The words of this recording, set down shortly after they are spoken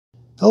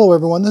Hello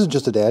everyone, this is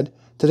Just a Dad.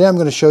 Today I'm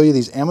going to show you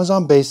these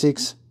Amazon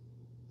Basics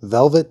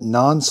velvet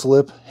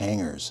non-slip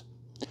hangers.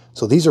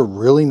 So these are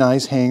really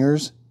nice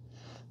hangers.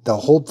 They'll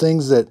hold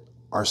things that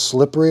are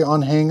slippery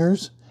on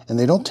hangers, and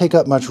they don't take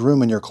up much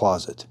room in your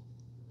closet.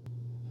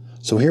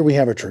 So here we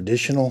have a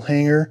traditional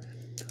hanger,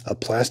 a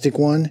plastic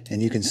one,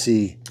 and you can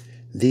see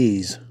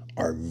these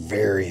are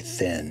very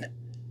thin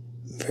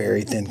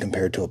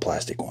compared to a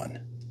plastic one.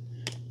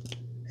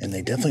 And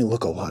they definitely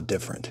look a lot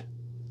different.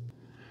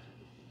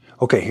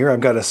 Okay, here I've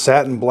got a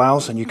satin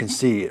blouse, and you can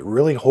see it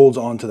really holds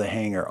onto the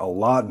hanger a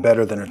lot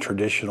better than a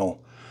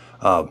traditional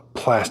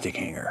plastic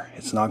hanger.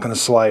 It's not going to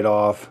slide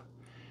off.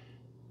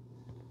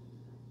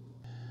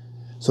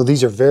 So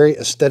these are very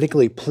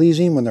aesthetically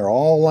pleasing when they're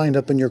all lined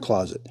up in your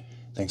closet.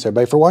 Thanks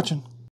everybody for watching.